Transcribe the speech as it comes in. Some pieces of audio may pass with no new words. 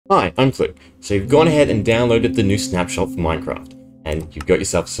Hi, I'm Clue. So you've gone ahead and downloaded the new snapshot for Minecraft, and you've got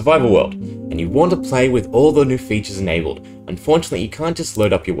yourself a survival world, and you want to play with all the new features enabled. Unfortunately, you can't just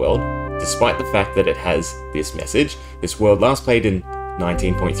load up your world, despite the fact that it has this message. This world last played in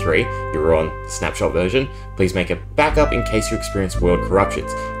 19.3, you're on the snapshot version. Please make a backup in case you experience world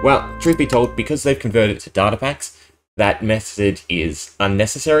corruptions. Well, truth be told, because they've converted it to data packs, that message is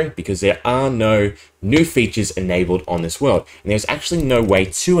unnecessary because there are no new features enabled on this world. And there's actually no way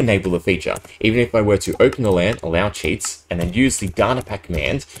to enable the feature. Even if I were to open the LAN, allow cheats, and then use the data pack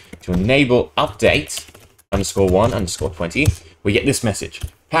command to enable update _1_20, we get this message.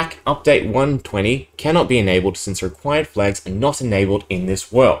 Pack update 120 cannot be enabled since required flags are not enabled in this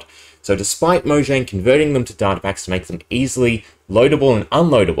world. So despite Mojang converting them to data packs to make them easily loadable and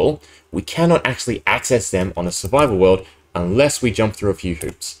unloadable, we cannot actually access them on a survival world unless we jump through a few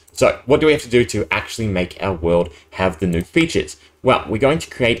hoops. So what do we have to do to actually make our world have the new features? Well, we're going to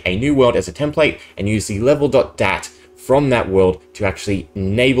create a new world as a template and use the level.dat from that world to actually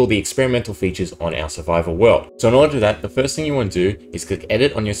enable the experimental features on our survival world. So in order to do that, the first thing you want to do is click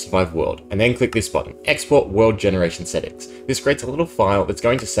edit on your survival world and then click this button, export world generation settings. This creates a little file that's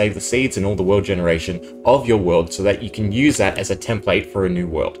going to save the seeds and all the world generation of your world so that you can use that as a template for a new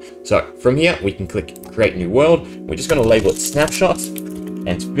world. So from here, we can click create new world. We're just going to label it snapshot. And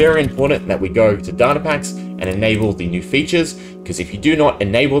it's very important that we go to data packs and enable the new features, because if you do not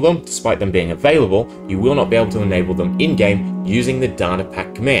enable them, despite them being available, you will not be able to enable them in-game using the data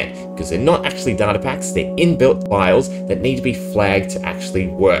pack command, because they're not actually data packs, they're inbuilt files that need to be flagged to actually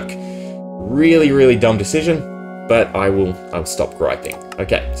work. Really dumb decision, but I'll stop griping.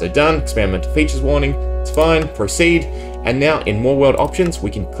 Okay, so done, experimental features warning, it's fine, proceed. And now in more world options,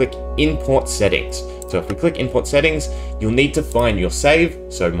 we can click import settings. So if we click import settings, you'll need to find your save.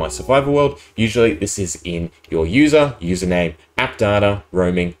 So my survival world, usually this is in your username, app data,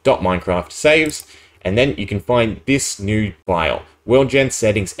 roaming.minecraft saves. And then you can find this new file, world gen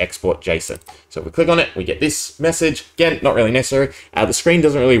settings export JSON. So if we click on it, we get this message. Again, not really necessary. The screen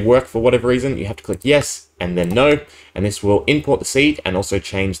doesn't really work for whatever reason. You have to click yes and then no. And this will import the seed and also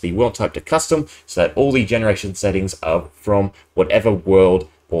change the world type to custom so that all the generation settings are from whatever world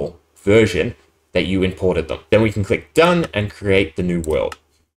or version that you imported them. Then we can click done and create the new world.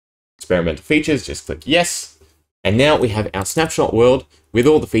 Experimental features, just click yes. And now we have our snapshot world with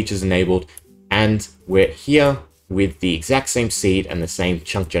all the features enabled, and we're here with the exact same seed and the same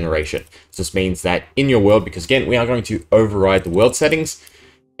chunk generation. So this means that in your world, because again, we are going to override the world settings,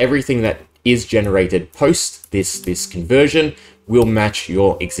 everything that is generated post this conversion will match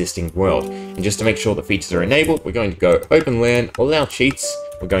your existing world. And just to make sure the features are enabled, we're going to go open LAN, allow cheats.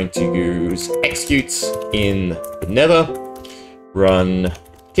 We're going to use executes in the nether, run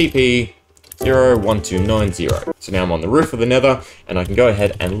TP 01290. So now I'm on the roof of the nether and I can go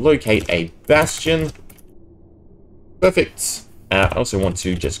ahead and locate a bastion. Perfect. I also want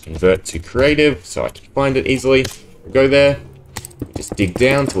to just convert to creative so I can find it easily. We'll go there, just dig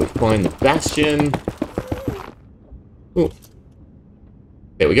down till we find the bastion. Ooh.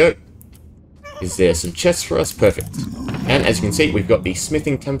 There we go. Is there some chests for us? Perfect. And as you can see, we've got the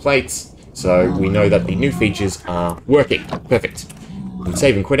smithing templates, so we know that the new features are working. Perfect. We can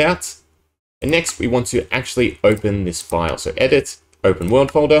save and quit out. And next, we want to actually open this file. So edit, open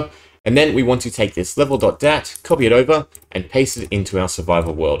world folder, and then we want to take this level.dat, copy it over, and paste it into our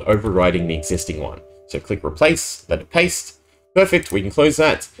survival world, overriding the existing one. So click replace, let it paste. Perfect, we can close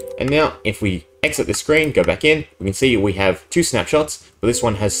that. And now if we exit the screen, go back in, we can see we have two snapshots, but this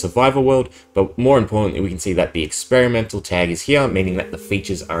one has survival world, but more importantly, we can see that the experimental tag is here, meaning that the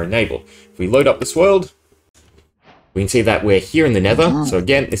features are enabled. If we load up this world, we can see that we're here in the nether. So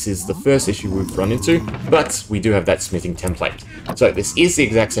again, this is the first issue we've run into, but we do have that smithing template. So this is the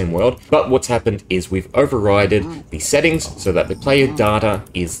exact same world, but what's happened is we've overridden the settings so that the player data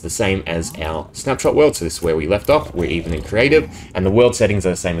is the same as our snapshot world. So this is where we left off. We're even in creative, and the world settings are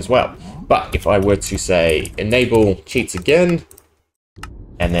the same as well. But if I were to say enable cheats again,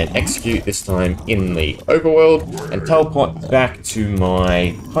 and then execute this time in the overworld and teleport back to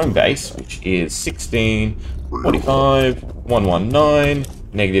my home base, which is 16.45.119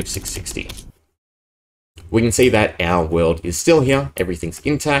 -660. We can see that our world is still here, everything's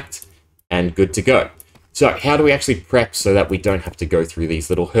intact and good to go. So how do we actually prep so that we don't have to go through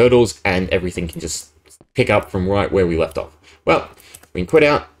these little hurdles and everything can just pick up from right where we left off? Well, we can quit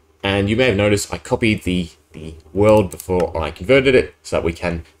out, and you may have noticed I copied the world before I converted it so that we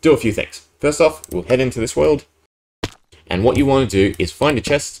can do a few things. First off, we'll head into this world, and what you want to do is find a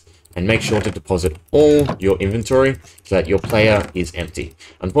chest, and make sure to deposit all your inventory so that your player is empty.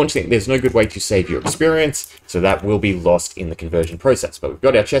 Unfortunately, there's no good way to save your experience, so that will be lost in the conversion process. But we've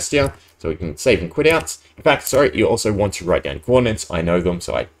got our chest here, so we can save and quit out. In fact, sorry, you also want to write down coordinates. I know them,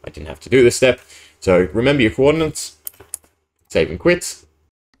 so I didn't have to do this step. So remember your coordinates, save and quit,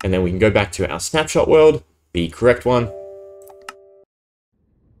 and then we can go back to our snapshot world, the correct one.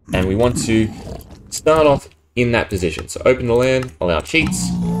 And we want to start off in that position. So open the LAN, allow cheats.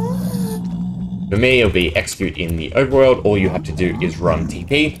 For me, it'll be execute in the overworld. All you have to do is run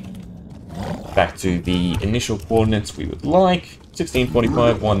TP. Back to the initial coordinates we would like.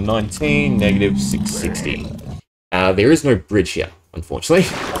 1645, 119, negative 660. There is no bridge here, unfortunately.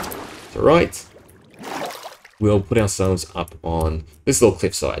 It's alright. We'll put ourselves up on this little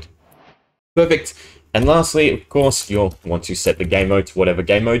cliffside. Perfect. And lastly, of course, you'll want to set the game mode to whatever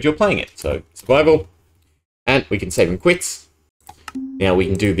game mode you're playing it. So, survival. And we can save and quit. Now we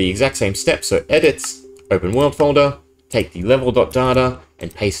can do the exact same step. So, edit, open world folder, take the level.data,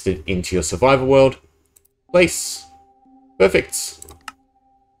 and paste it into your survival world. Place. Perfect.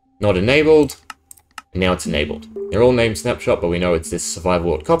 Not enabled. And now it's enabled. They're all named snapshot, but we know it's this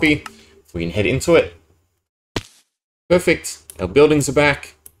survival world copy. We can head into it. Perfect. Our buildings are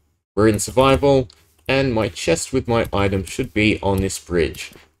back. We're in survival. And my chest with my item should be on this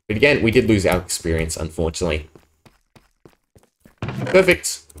bridge. But again, we did lose our experience, unfortunately.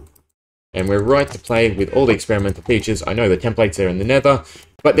 Perfect. And we're right to play with all the experimental features. I know the templates are in the nether,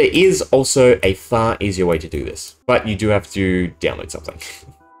 but there is also a far easier way to do this. But you do have to download something.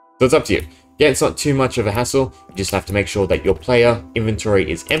 So it's up to you. Yeah, it's not too much of a hassle. You just have to make sure that your player inventory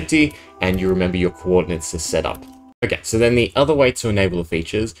is empty and you remember your coordinates to set up. Okay, so then the other way to enable the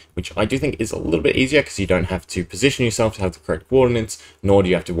features, which I do think is a little bit easier because you don't have to position yourself to have the correct coordinates, nor do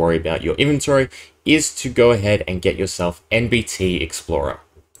you have to worry about your inventory, is to go ahead and get yourself NBT Explorer.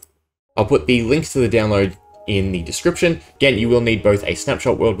 I'll put the links to the download in the description. Again, you will need both a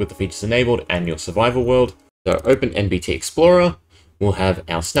snapshot world with the features enabled and your survival world. So open NBT Explorer. We'll have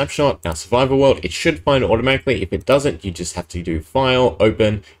our snapshot, our survival world. It should find it automatically. If it doesn't, you just have to do File,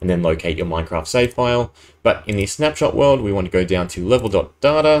 Open, and then locate your Minecraft save file. But in the snapshot world, we want to go down to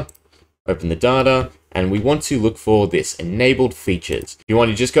level.data, open the data, and we want to look for this enabled features. If you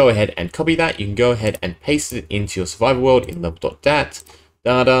want to just go ahead and copy that, you can go ahead and paste it into your survival world in level.dat,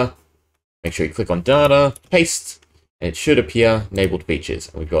 data. Make sure you click on data, paste, and it should appear enabled features.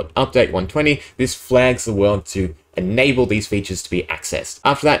 And we've got update 120. This flags the world to enable these features to be accessed.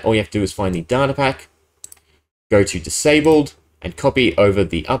 After that, all you have to do is find the data pack, go to disabled, and copy over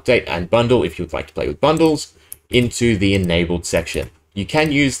the update and bundle if you would like to play with bundles into the enabled section. You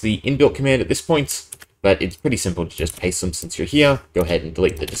can use the inbuilt command at this point, but it's pretty simple to just paste them since you're here. Go ahead and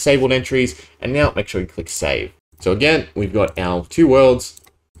delete the disabled entries, and now make sure you click save. So again, we've got our two worlds.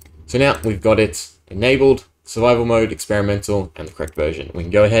 So now we've got it enabled, survival mode, experimental, and the correct version. We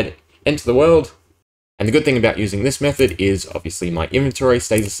can go ahead, enter the world. And the good thing about using this method is obviously my inventory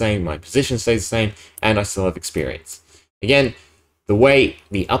stays the same, my position stays the same, and I still have experience. Again, the way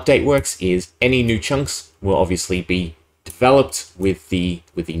the update works is any new chunks will obviously be developed with the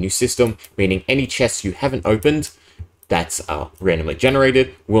new system, meaning any chests you haven't opened that's randomly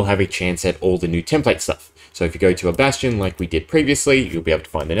generated will have a chance at all the new template stuff. So if you go to a bastion like we did previously, you'll be able to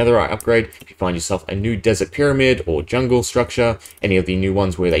find the netherite upgrade. If you find yourself a new desert pyramid or jungle structure, any of the new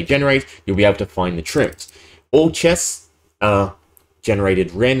ones where they generate, you'll be able to find the trims. All chests are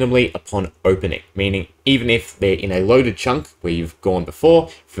generated randomly upon opening, meaning even if they're in a loaded chunk where you've gone before,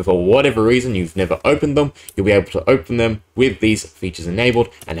 if for whatever reason you've never opened them, you'll be able to open them with these features enabled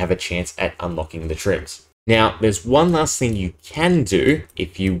and have a chance at unlocking the trims. Now, there's one last thing you can do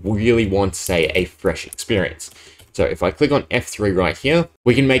if you really want, say, a fresh experience. So if I click on F3 right here,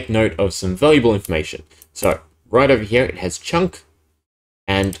 we can make note of some valuable information. So right over here, it has chunk,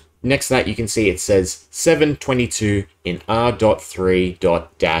 and next to that, you can see it says 722 in r.3.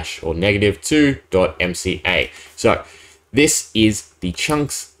 or -2.mca. So this is the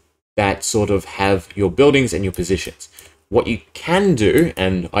chunks that sort of have your buildings and your positions. What you can do,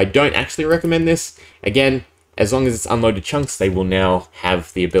 and I don't actually recommend this, again, as long as it's unloaded chunks, they will now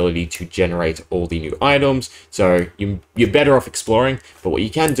have the ability to generate all the new items. So you're better off exploring, but what you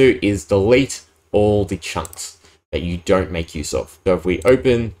can do is delete all the chunks that you don't make use of. So if we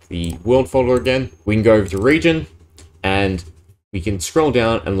open the world folder again, we can go over to region and we can scroll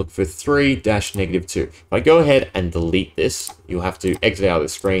down and look for 3-2. If I go ahead and delete this, you'll have to exit out of the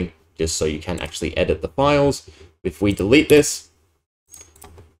screen just so you can actually edit the files. If we delete this,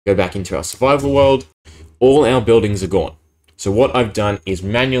 go back into our survival world, all our buildings are gone. So what I've done is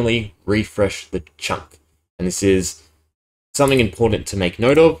manually refresh the chunk. And this is something important to make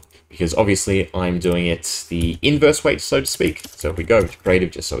note of, because obviously I'm doing it the inverse way, so to speak. So if we go to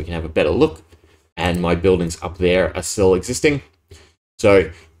creative, just so we can have a better look, and my buildings up there are still existing.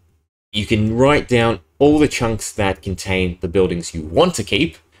 So you can write down all the chunks that contain the buildings you want to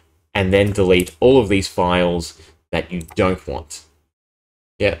keep, and then delete all of these files that you don't want.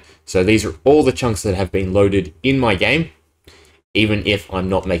 Yeah, so these are all the chunks that have been loaded in my game, even if I'm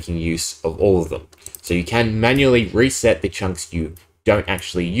not making use of all of them. So you can manually reset the chunks you don't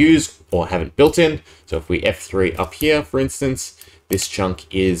actually use or haven't built in. So if we F3 up here, for instance, this chunk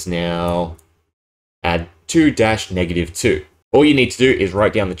is now add 2-2. All you need to do is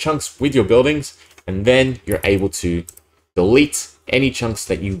write down the chunks with your buildings, and then you're able to delete any chunks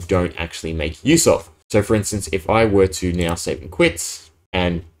that you don't actually make use of. So for instance, if I were to now save and quit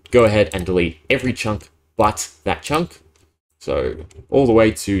and go ahead and delete every chunk but that chunk, so all the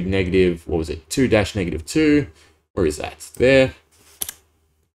way to negative, what was it, 2-2, where is that? There.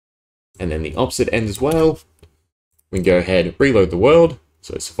 And then the opposite end as well. We can go ahead, reload the world,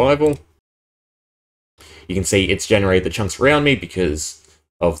 so survival. You can see it's generated the chunks around me because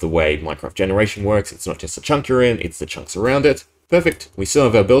of the way Minecraft generation works. It's not just the chunk you're in, it's the chunks around it. Perfect, we still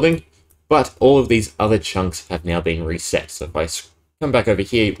have our building, but all of these other chunks have now been reset. So if I come back over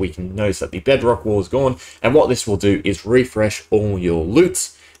here, we can notice that the bedrock wall is gone, and what this will do is refresh all your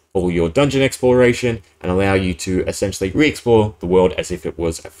loot, all your dungeon exploration, and allow you to essentially re-explore the world as if it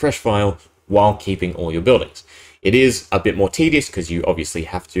was a fresh file while keeping all your buildings. It is a bit more tedious because you obviously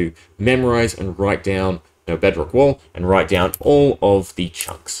have to memorize and write down bedrock wall and write down all of the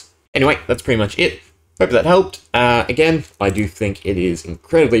chunks. Anyway, that's pretty much it. Hope that helped. Again, I do think it is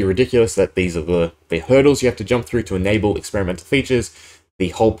incredibly ridiculous that these are the hurdles you have to jump through to enable experimental features. The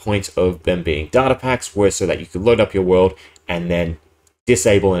whole point of them being data packs were so that you could load up your world and then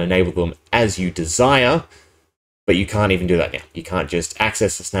disable and enable them as you desire, but you can't even do that now. You can't just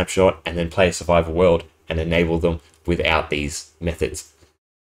access the snapshot and then play a survival world and enable them without these methods.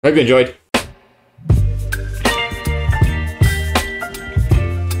 Hope you enjoyed.